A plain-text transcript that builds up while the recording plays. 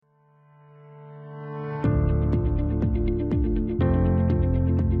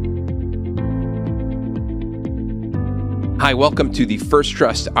Hi, welcome to the First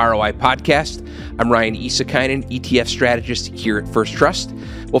Trust ROI podcast. I'm Ryan Isakainen, ETF strategist here at First Trust.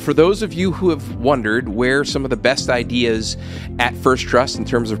 Well, for those of you who have wondered where some of the best ideas at First Trust in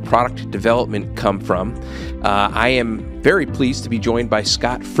terms of product development come from, I am very pleased to be joined by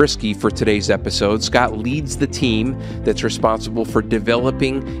Scott Friske for today's episode. Scott leads the team that's responsible for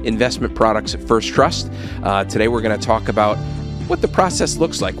developing investment products at First Trust. Today we're going to talk about what the process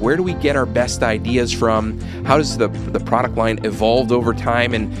looks like. Where do we get our best ideas from? How does the product line evolve over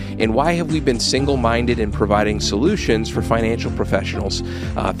time? And why have we been single-minded in providing solutions for financial professionals?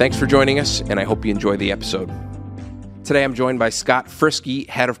 Thanks for joining us, and I hope you enjoy the episode. Today I'm joined by Scott Friske,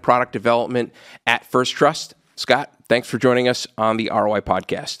 Head of Product Development at First Trust. Scott, thanks for joining us on the ROI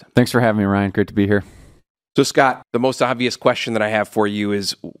podcast. Thanks for having me, Ryan. Great to be here. So Scott, the most obvious question that I have for you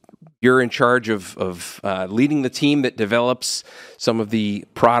is, you're in charge of leading the team that develops some of the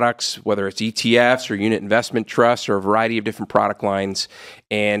products, whether it's ETFs or unit investment trusts or a variety of different product lines.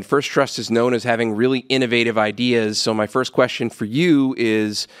 And First Trust is known as having really innovative ideas. So my first question for you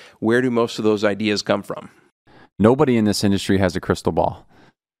is, where do most of those ideas come from? Nobody in this industry has a crystal ball.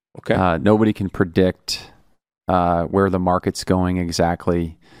 Okay. Nobody can predict where the market's going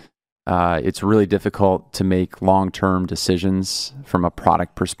exactly. It's really difficult to make long-term decisions from a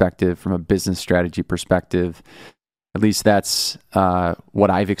product perspective, from a business strategy perspective. At least that's what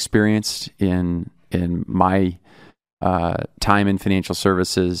I've experienced in my time in financial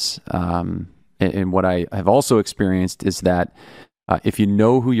services. And what I have also experienced is that if you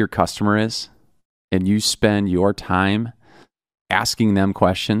know who your customer is and you spend your time asking them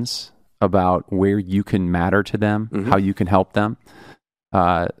questions about where you can matter to them, how you can help them,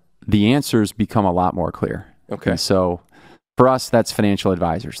 the answers become a lot more clear. Okay. And so for us, that's financial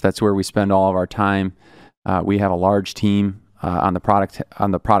advisors. That's where we spend all of our time. We have a large team on the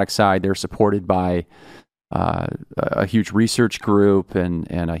product side. They're supported by a huge research group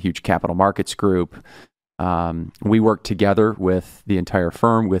and a huge capital markets group. We work together with the entire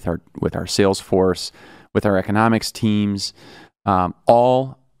firm, with our sales force, with our economics teams,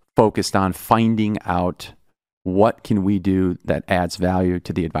 all focused on finding out what can we do that adds value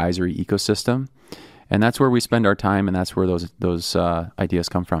to the advisory ecosystem. And that's where we spend our time, and that's where those ideas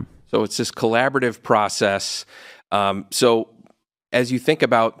come from. So it's this collaborative process. So as you think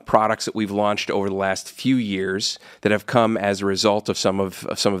about products that we've launched over the last few years that have come as a result of some of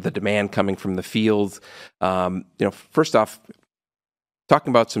the demand coming from the field, first off,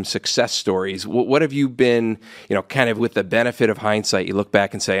 talking about some success stories, what have you been, kind of with the benefit of hindsight, you look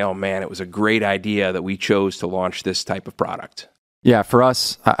back and say, oh man, it was a great idea that we chose to launch this type of product? Yeah, for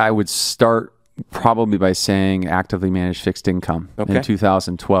us, I would start probably by saying actively managed fixed income. Okay. In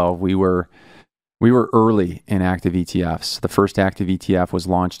 2012, we were early in active ETFs. The first active ETF was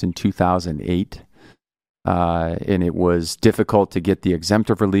launched in 2008. And it was difficult to get the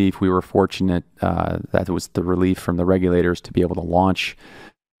exemptive relief. We were fortunate that it was the relief from the regulators to be able to launch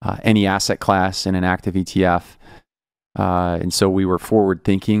any asset class in an active ETF. And so we were forward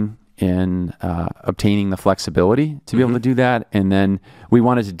thinking in obtaining the flexibility to be able to do that. And then we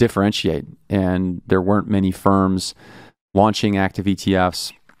wanted to differentiate. And there weren't many firms launching active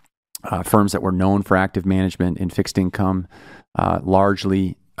ETFs, firms that were known for active management in fixed income,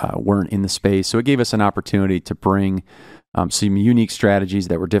 largely weren't in the space. So it gave us an opportunity to bring some unique strategies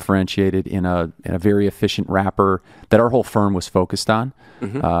that were differentiated in a very efficient wrapper that our whole firm was focused on.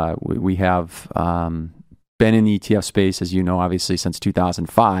 We have been in the ETF space, as you know, obviously since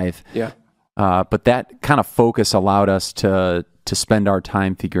 2005. Yeah. But that kind of focus allowed us to spend our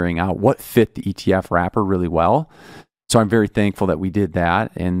time figuring out what fit the ETF wrapper really well. So I'm very thankful that we did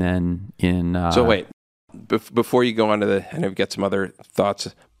that. And then So wait. Before you go on to I know you've got some other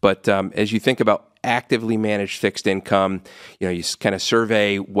thoughts, but as you think about actively managed fixed income, you kind of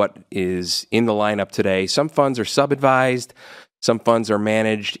survey what is in the lineup today. Some funds are sub-advised, some funds are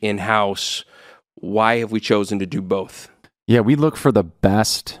managed in-house. Why have we chosen to do both? Yeah, we look for the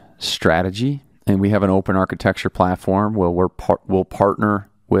best strategy, and we have an open architecture platform where we'll partner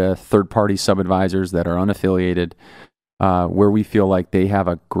with third-party sub-advisors that are unaffiliated, where we feel like they have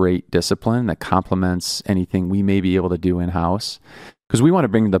a great discipline that complements anything we may be able to do in-house. Because we want to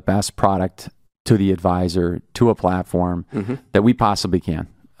bring the best product to the advisor, to a platform that we possibly can.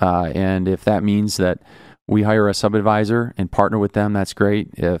 And if that means that we hire a sub-advisor and partner with them, that's great.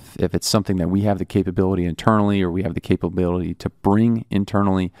 If it's something that we have the capability internally or we have the capability to bring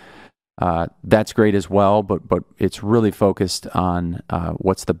internally, that's great as well. But it's really focused on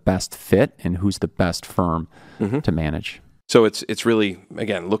what's the best fit and who's the best firm to manage. So it's really,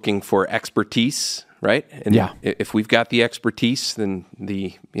 again, looking for expertise right? And Yeah. if we've got the expertise, then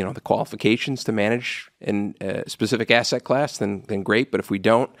the qualifications to manage in a specific asset class, then great. But if we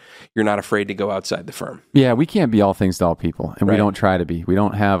don't, you're not afraid to go outside the firm. Yeah, we can't be all things to all people, and Right. we don't try to be. We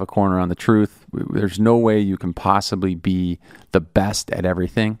don't have a corner on the truth. There's no way you can possibly be the best at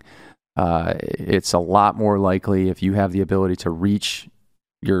everything. It's a lot more likely if you have the ability to reach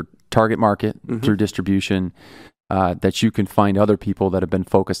your target market through distribution, that you can find other people that have been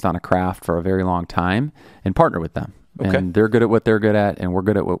focused on a craft for a very long time and partner with them. Okay. And they're good at what they're good at, and we're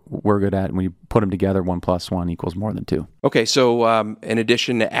good at what we're good at. And when you put them together, 1 + 1 = more than 2. Okay, so in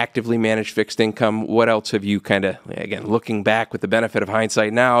addition to actively managed fixed income, what else have you kind of, again, looking back with the benefit of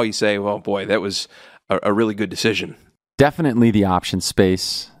hindsight now, you say, well, boy, that was a really good decision? Definitely the option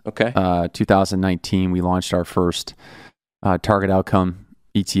space. Okay. 2019, we launched our first target outcome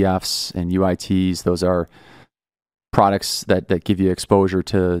ETFs and UITs. Those are products that give you exposure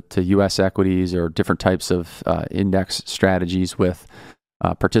to U.S. equities or different types of index strategies with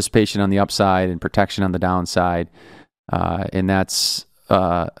participation on the upside and protection on the downside. And that's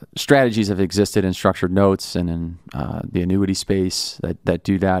strategies have existed in structured notes and in the annuity space that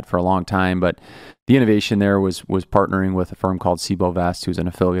do that for a long time. But the innovation there was partnering with a firm called Cboe Vest, who's an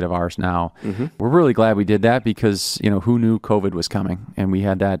affiliate of ours now. We're really glad we did that because, who knew COVID was coming? And we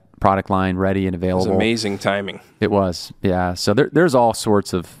had that product line ready and available. It was amazing timing. It was, yeah. So there's all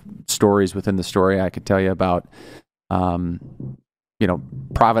sorts of stories within the story I could tell you about,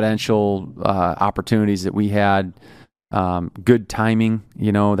 providential opportunities that we had. Good timing,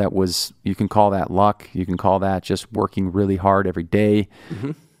 that was, you can call that luck. You can call that just working really hard every day.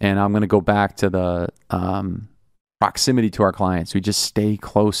 And I'm going to go back to the proximity to our clients. We just stay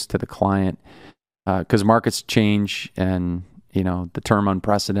close to the client because markets change, and the term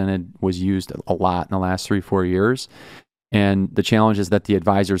unprecedented was used a lot in the last 3-4 years. And the challenges that the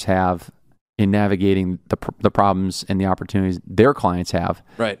advisors have in navigating the problems and the opportunities their clients have,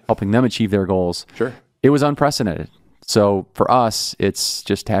 right, helping them achieve their goals. Sure, it was unprecedented. So for us, it's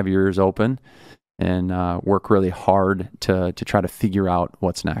just have your ears open and work really hard to try to figure out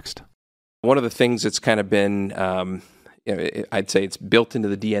what's next. One of the things that's kind of been, I'd say it's built into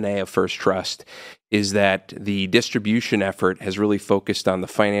the DNA of First Trust, is that the distribution effort has really focused on the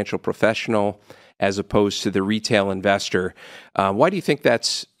financial professional as opposed to the retail investor. Why do you think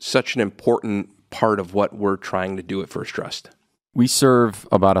that's such an important part of what we're trying to do at First Trust? We serve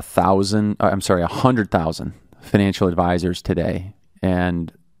about 100,000 financial advisors today,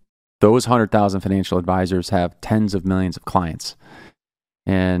 and those 100,000 financial advisors have tens of millions of clients.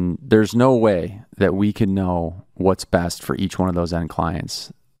 And there's no way that we can know what's best for each one of those end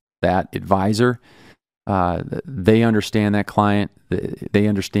clients. That advisor, they understand that client. They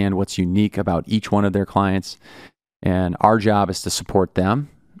understand what's unique about each one of their clients. And our job is to support them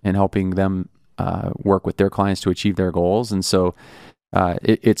and helping them work with their clients to achieve their goals. And so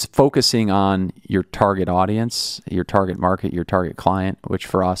it's focusing on your target audience, your target market, your target client, which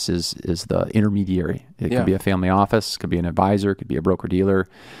for us is the intermediary. It could be a family office, could be an advisor, could be a broker-dealer.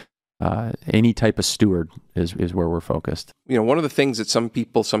 Any type of steward is where we're focused. One of the things that some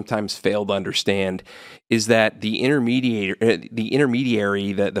people sometimes fail to understand is that the intermediary,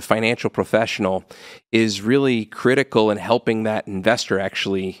 the financial professional, is really critical in helping that investor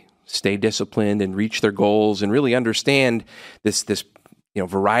actually stay disciplined and reach their goals and really understand this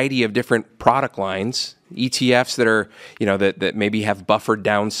variety of different product lines, ETFs that are, that maybe have buffered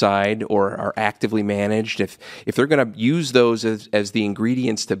downside or are actively managed. If they're going to use those as the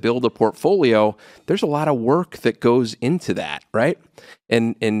ingredients to build a portfolio, there's a lot of work that goes into that, right?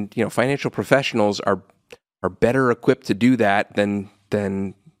 And financial professionals are better equipped to do that than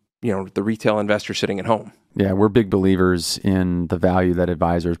the retail investor sitting at home. Yeah, we're big believers in the value that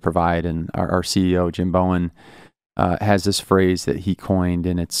advisors provide, and our CEO, Jim Bowen, has this phrase that he coined,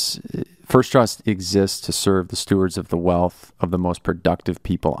 and it's First Trust exists to serve the stewards of the wealth of the most productive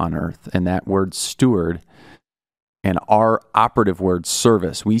people on earth. And that word steward and our operative word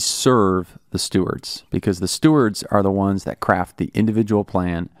service, we serve the stewards because the stewards are the ones that craft the individual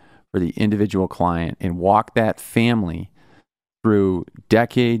plan for the individual client and walk that family through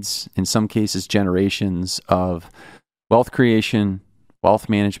decades, in some cases generations, of wealth creation, wealth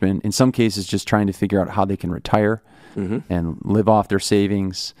management, in some cases just trying to figure out how they can retire and live off their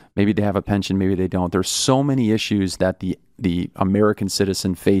savings. Maybe they have a pension, maybe they don't. There's so many issues that the American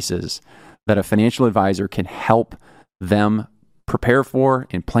citizen faces that a financial advisor can help them prepare for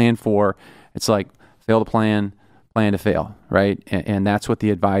and plan for. It's like fail to plan to fail, right? And that's what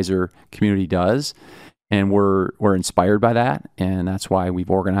the advisor community does. And we're inspired by that, and that's why we've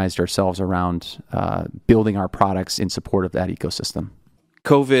organized ourselves around building our products in support of that ecosystem.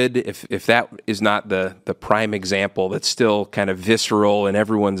 COVID, if that is not the prime example, that's still kind of visceral in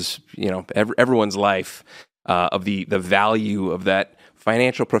everyone's everyone's life of the value of that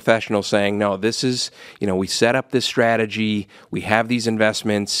financial professional saying, no, this is, we set up this strategy, we have these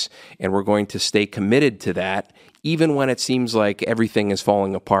investments, and we're going to stay committed to that, even when it seems like everything is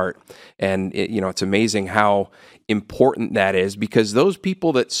falling apart. And it's amazing how important that is, because those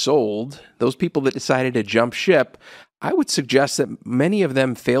people that sold, those people that decided to jump ship, I would suggest that many of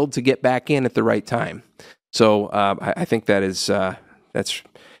them failed to get back in at the right time. So I think that's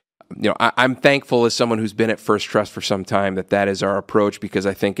I'm thankful as someone who's been at First Trust for some time that is our approach, because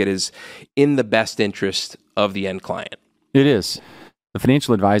I think it is in the best interest of the end client. It is. The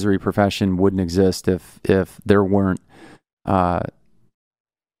financial advisory profession wouldn't exist if there weren't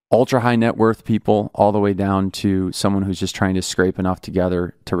ultra high net worth people all the way down to someone who's just trying to scrape enough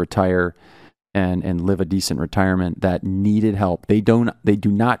together to retire and live a decent retirement that needed help. They do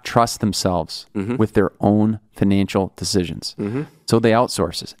not trust themselves with their own financial decisions. So they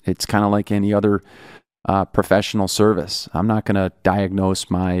outsource it. It's kind of like any other professional service. I'm not going to diagnose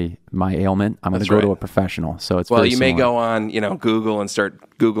my ailment. I'm going to go to a professional. So it's you may go on Google and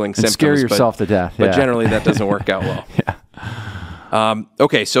start Googling symptoms. Scare yourself to death. But generally that doesn't work out well. Yeah.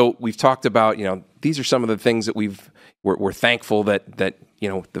 Okay, so we've talked about these are some of the things that we're thankful that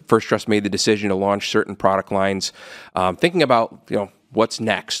the First Trust made the decision to launch certain product lines. Thinking about what's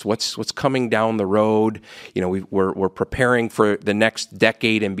next, what's coming down the road. We're preparing for the next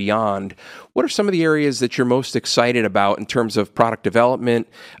decade and beyond. What are some of the areas that you're most excited about in terms of product development?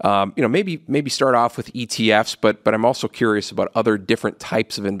 Maybe start off with ETFs, but I'm also curious about other different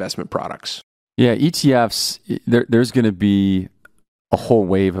types of investment products. Yeah, ETFs. There's going to be a whole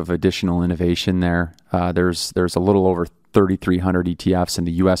wave of additional innovation there. There's a little over 3,300 ETFs in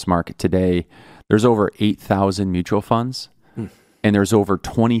the U.S. market today. There's over 8,000 mutual funds, and there's over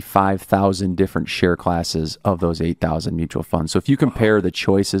 25,000 different share classes of those 8,000 mutual funds. So if you compare the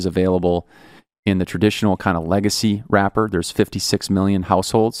choices available in the traditional kind of legacy wrapper, there's 56 million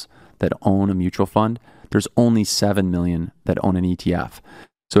households that own a mutual fund. There's only 7 million that own an ETF.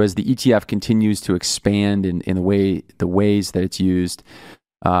 So as the ETF continues to expand in the ways that it's used,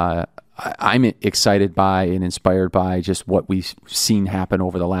 I'm excited by and inspired by just what we've seen happen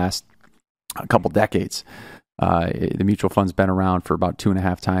over the last couple decades. The mutual fund's been around for about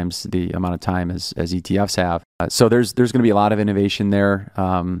 2.5 times the amount of time as ETFs have. So there's going to be a lot of innovation there,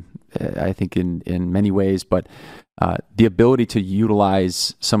 I think in many ways, but the ability to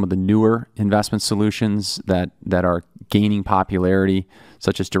utilize some of the newer investment solutions that are gaining popularity,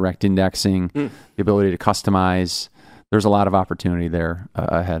 such as direct indexing, the ability to customize, there's a lot of opportunity there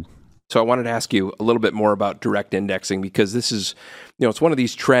ahead. So I wanted to ask you a little bit more about direct indexing, because this is, it's one of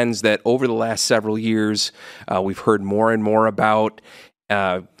these trends that over the last several years, we've heard more and more about.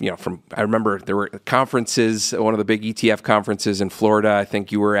 I remember there were conferences, one of the big ETF conferences in Florida, I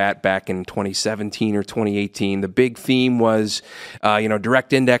think you were at back in 2017 or 2018. The big theme was,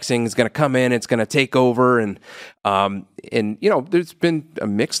 direct indexing is going to come in, it's going to take over. And there's been a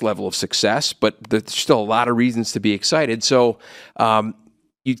mixed level of success, but there's still a lot of reasons to be excited. So,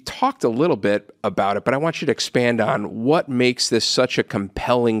 you talked a little bit about it, but I want you to expand on what makes this such a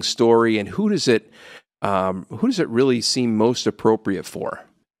compelling story, and who does it really seem most appropriate for?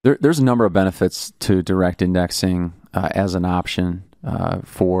 There's a number of benefits to direct indexing as an option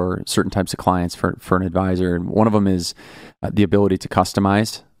for certain types of clients for an advisor. And one of them is the ability to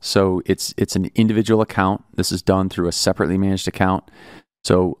customize. So it's an individual account. This is done through a separately managed account.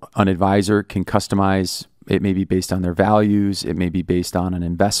 So an advisor can customize. It may be based on their values. It may be based on an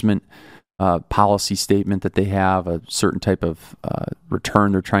investment policy statement that they have, a certain type of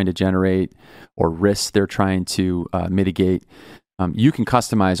return they're trying to generate or risk they're trying to mitigate. You can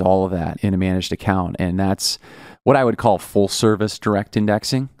customize all of that in a managed account, and that's what I would call full service direct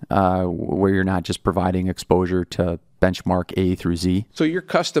indexing, where you're not just providing exposure to benchmark A through Z. So you're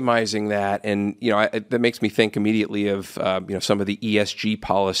customizing that, and that makes me think immediately of some of the ESG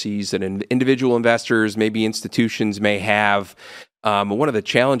policies that individual investors, maybe institutions, may have. One of the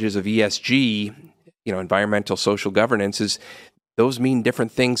challenges of ESG, environmental social governance, is those mean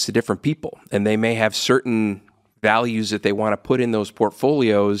different things to different people, and they may have certain values that they want to put in those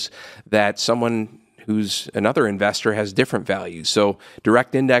portfolios that someone who's another investor has different values. So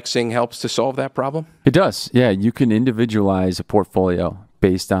direct indexing helps to solve that problem? It does. Yeah, you can individualize a portfolio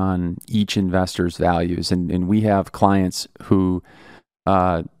based on each investor's values. And we have clients who,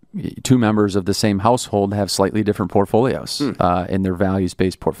 two members of the same household have slightly different portfolios in their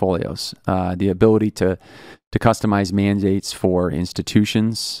values-based portfolios. The ability to customize mandates for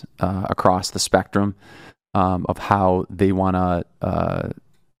institutions across the spectrum of how they want to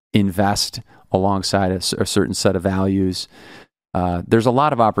invest alongside a certain set of values. There's a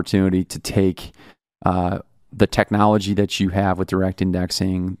lot of opportunity to take the technology that you have with direct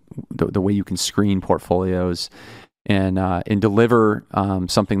indexing, the way you can screen portfolios, and deliver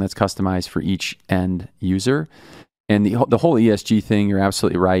something that's customized for each end user. And the whole ESG thing, you're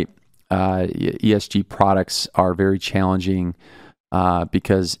absolutely right. ESG products are very challenging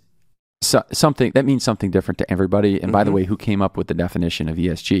because something that means something different to everybody. And by the way, who came up with the definition of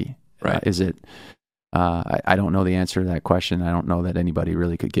ESG? Right. Is it? I don't know the answer to that question. I don't know that anybody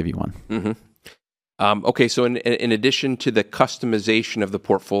really could give you one. Okay, so in addition to the customization of the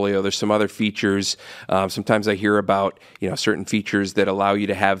portfolio, there's some other features. Sometimes I hear about certain features that allow you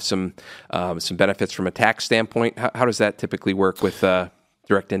to have some benefits from a tax standpoint. How does that typically work with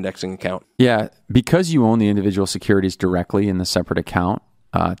direct indexing account? Yeah, because you own the individual securities directly in the separate account,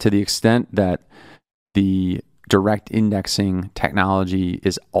 to the extent that the direct indexing technology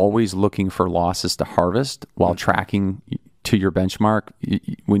is always looking for losses to harvest while tracking to your benchmark.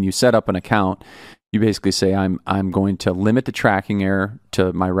 When you set up an account, you basically say, I'm going to limit the tracking error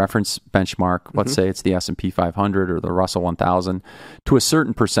to my reference benchmark. Let's say it's the S&P 500 or the Russell 1000 to a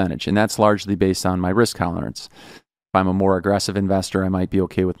certain percentage. And that's largely based on my risk tolerance. If I'm a more aggressive investor, I might be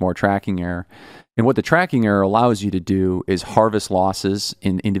okay with more tracking error. And what the tracking error allows you to do is harvest losses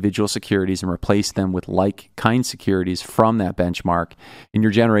in individual securities and replace them with like-kind securities from that benchmark. And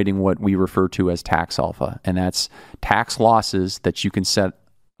you're generating what we refer to as tax alpha. And that's tax losses that you can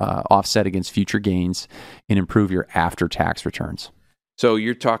offset against future gains and improve your after-tax returns. So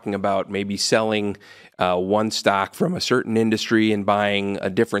you're talking about maybe selling one stock from a certain industry and buying a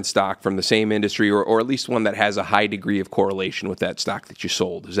different stock from the same industry, or at least one that has a high degree of correlation with that stock that you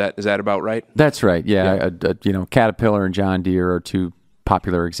sold. Is that about right? That's right. Yeah. Caterpillar and John Deere are two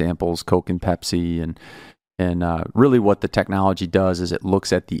popular examples, Coke and Pepsi, and really what the technology does is it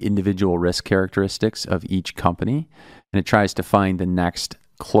looks at the individual risk characteristics of each company, and it tries to find the next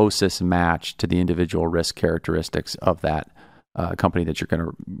closest match to the individual risk characteristics of that company that you're going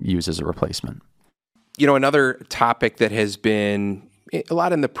to use as a replacement. Another topic that has been a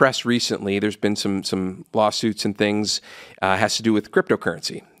lot in the press recently, there's been some lawsuits and things, has to do with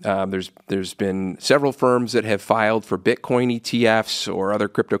cryptocurrency. There's been several firms that have filed for Bitcoin ETFs or other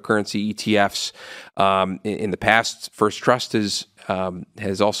cryptocurrency ETFs. In the past, First Trust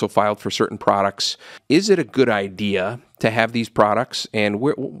has also filed for certain products. Is it a good idea to have these products, and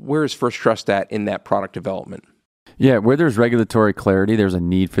where is First Trust at in that product development? Yeah, where there's regulatory clarity, there's a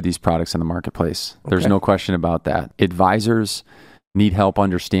need for these products in the marketplace. There's no question about that. Advisors need help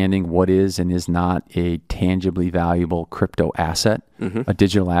understanding what is and is not a tangibly valuable crypto asset, a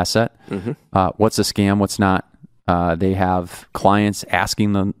digital asset. What's a scam, what's not. They have clients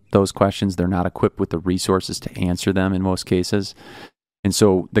asking them those questions. They're not equipped with the resources to answer them in most cases. And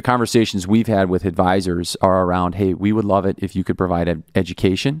so the conversations we've had with advisors are around, hey, we would love it if you could provide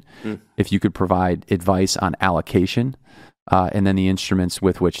education, if you could provide advice on allocation, and then the instruments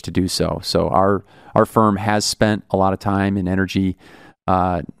with which to do so. So our firm has spent a lot of time and energy,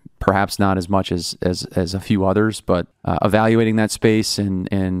 perhaps not as much as a few others, but evaluating that space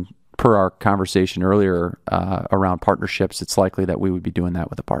and per our conversation earlier around partnerships, it's likely that we would be doing that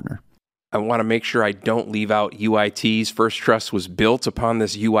with a partner. I want to make sure I don't leave out UITs. First Trust was built upon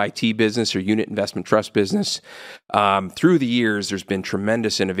this UIT business, or Unit Investment Trust business. Through the years, there's been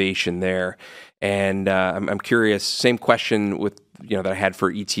tremendous innovation there. And I'm curious, same question with that I had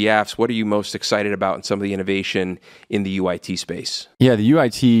for ETFs. What are you most excited about in some of the innovation in the UIT space? Yeah, the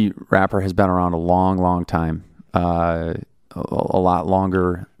UIT wrapper has been around a long, long time. A lot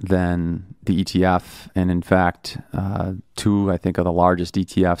longer than the ETF. And in fact, two, I think, of the largest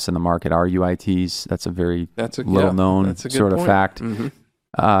ETFs in the market are UITs. That's a very little known sort of fact.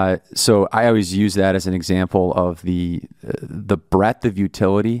 So I always use that as an example of the breadth of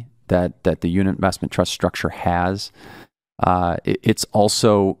utility that the unit investment trust structure has. It's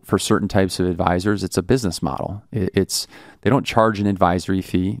also, for certain types of advisors, it's a business model. They don't charge an advisory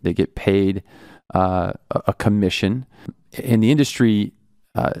fee. They get paid a commission. And the industry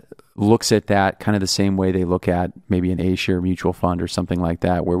looks at that kind of the same way they look at maybe an A-share mutual fund or something like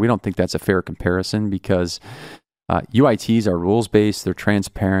that, where we don't think that's a fair comparison because UITs are rules-based, they're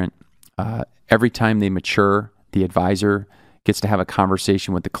transparent. Every time they mature, the advisor gets to have a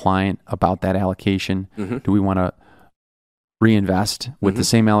conversation with the client about that allocation. Do we want to reinvest with the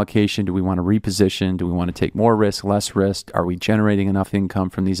same allocation? Do we want to reposition? Do we want to take more risk, less risk? Are we generating enough income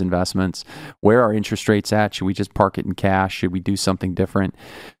from these investments? Where are interest rates at? Should we just park it in cash? Should we do something different?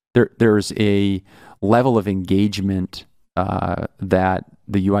 There's a level of engagement that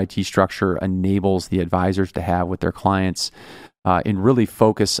the UIT structure enables the advisors to have with their clients, and really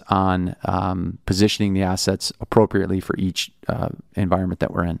focus on positioning the assets appropriately for each environment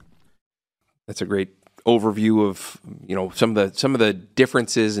that we're in. That's a great overview of some of the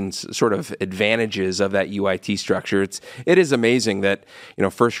differences and sort of advantages of that UIT structure. It is amazing that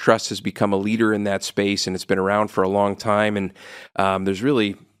First Trust has become a leader in that space, and it's been around for a long time. And there's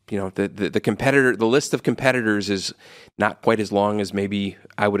really the list of competitors is not quite as long as maybe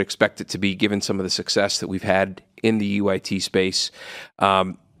I would expect it to be, given some of the success that we've had in the UIT space.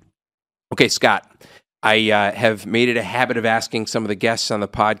 Okay, Scott, I have made it a habit of asking some of the guests on the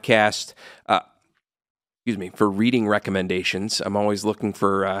podcast, for reading recommendations. I'm always looking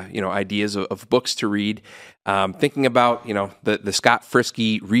for ideas of books to read. Thinking about the Scott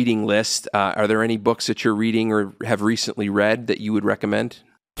Friske reading list. Are there any books that you're reading or have recently read that you would recommend?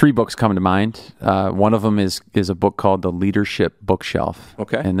 3 books come to mind. One of them is a book called The Leadership Bookshelf.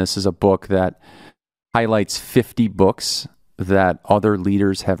 Okay. And this is a book that highlights 50 books that other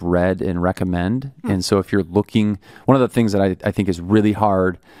leaders have read and recommend. And so if you're looking, one of the things that I think is really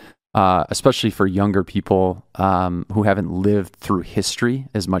hard, especially for younger people who haven't lived through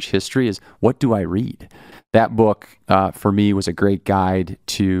as much history, is what do I read? That book, for me, was a great guide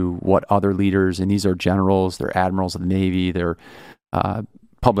to what other leaders, and these are generals, they're admirals of the Navy, they're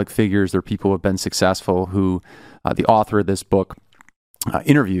public figures, they're people who have been successful, who the author of this book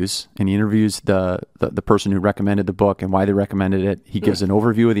interviews, and he interviews the person who recommended the book and why they recommended it. He gives an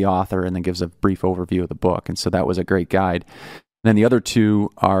overview of the author and then gives a brief overview of the book. And so that was a great guide. And then the other 2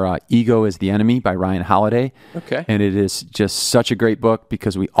 are Ego is the Enemy by Ryan Holiday. Okay. And it is just such a great book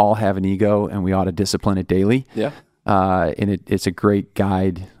because we all have an ego and we ought to discipline it daily. Yeah. And it's a great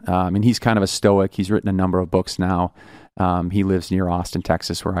guide. And he's kind of a stoic. He's written a number of books now. He lives near Austin,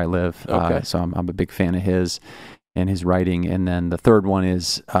 Texas, where I live. Okay. So I'm a big fan of his and his writing. And then the third one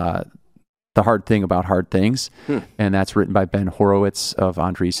is The Hard Thing About Hard Things. And that's written by Ben Horowitz of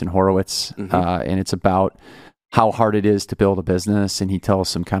Andreessen Horowitz. And it's about how hard it is to build a business. And he tells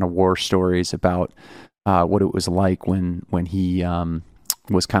some kind of war stories about what it was like when he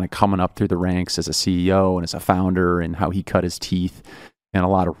was kind of coming up through the ranks as a CEO and as a founder, and how he cut his teeth, and a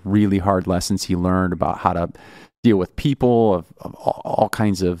lot of really hard lessons he learned about how to deal with people of all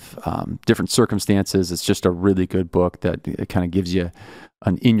kinds of different circumstances. It's just a really good book that it kind of gives you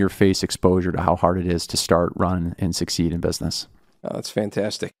an in-your-face exposure to how hard it is to start, run, and succeed in business. Oh, that's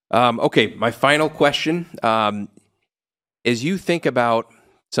fantastic. Okay, my final question. As you think about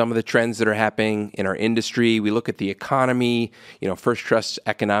some of the trends that are happening in our industry, we look at the economy. First Trust's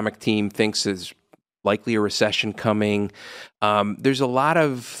economic team thinks there's likely a recession coming. There's a lot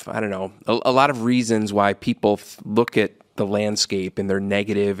of, a lot of reasons why people look at the landscape and they're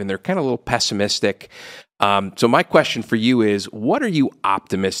negative and they're kind of a little pessimistic. So my question for you is, what are you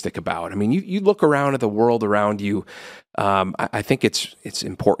optimistic about? I mean, you look around at the world around you. I think it's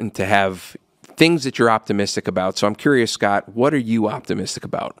important to have things that you're optimistic about. So I'm curious, Scott, what are you optimistic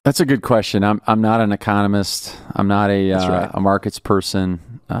about? That's a good question. I'm not an economist. I'm not a markets person.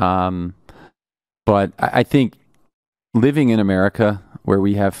 But I think living in America, where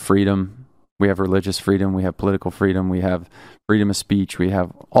we have freedom, we have religious freedom, we have political freedom, we have freedom of speech, we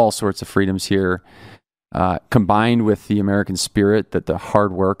have all sorts of freedoms here, combined with the American spirit, that the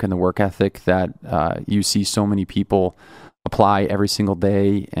hard work and the work ethic that you see so many people apply every single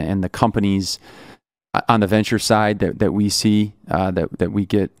day, and the companies on the venture side that we see, that we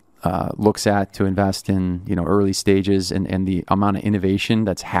get looks at to invest in early stages, and the amount of innovation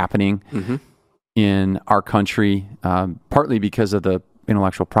that's happening in our country, partly because of the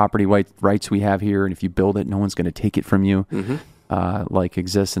intellectual property rights we have here, and if you build it, no one's going to take it from you, like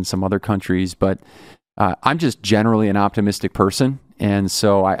exists in some other countries. But I'm just generally an optimistic person, and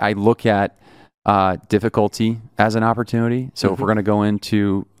so I look at difficulty as an opportunity. So if we're going to go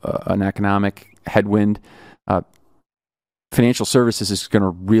into an economic headwind, financial services is going to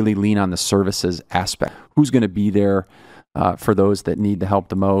really lean on the services aspect. Who's going to be there for those that need the help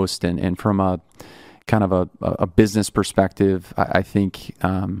the most? And from a kind of a business perspective, I think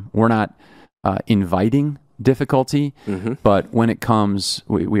we're not inviting difficulty, but when it comes,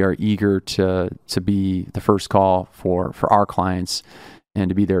 we are eager to be the first call for our clients, and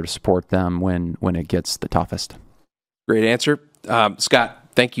to be there to support them when it gets the toughest. Great answer. Scott,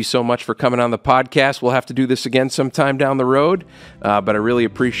 thank you so much for coming on the podcast. We'll have to do this again sometime down the road, but I really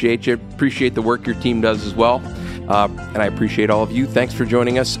appreciate you. Appreciate the work your team does as well. And I appreciate all of you. Thanks for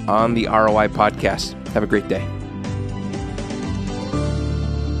joining us on the ROI podcast. Have a great day.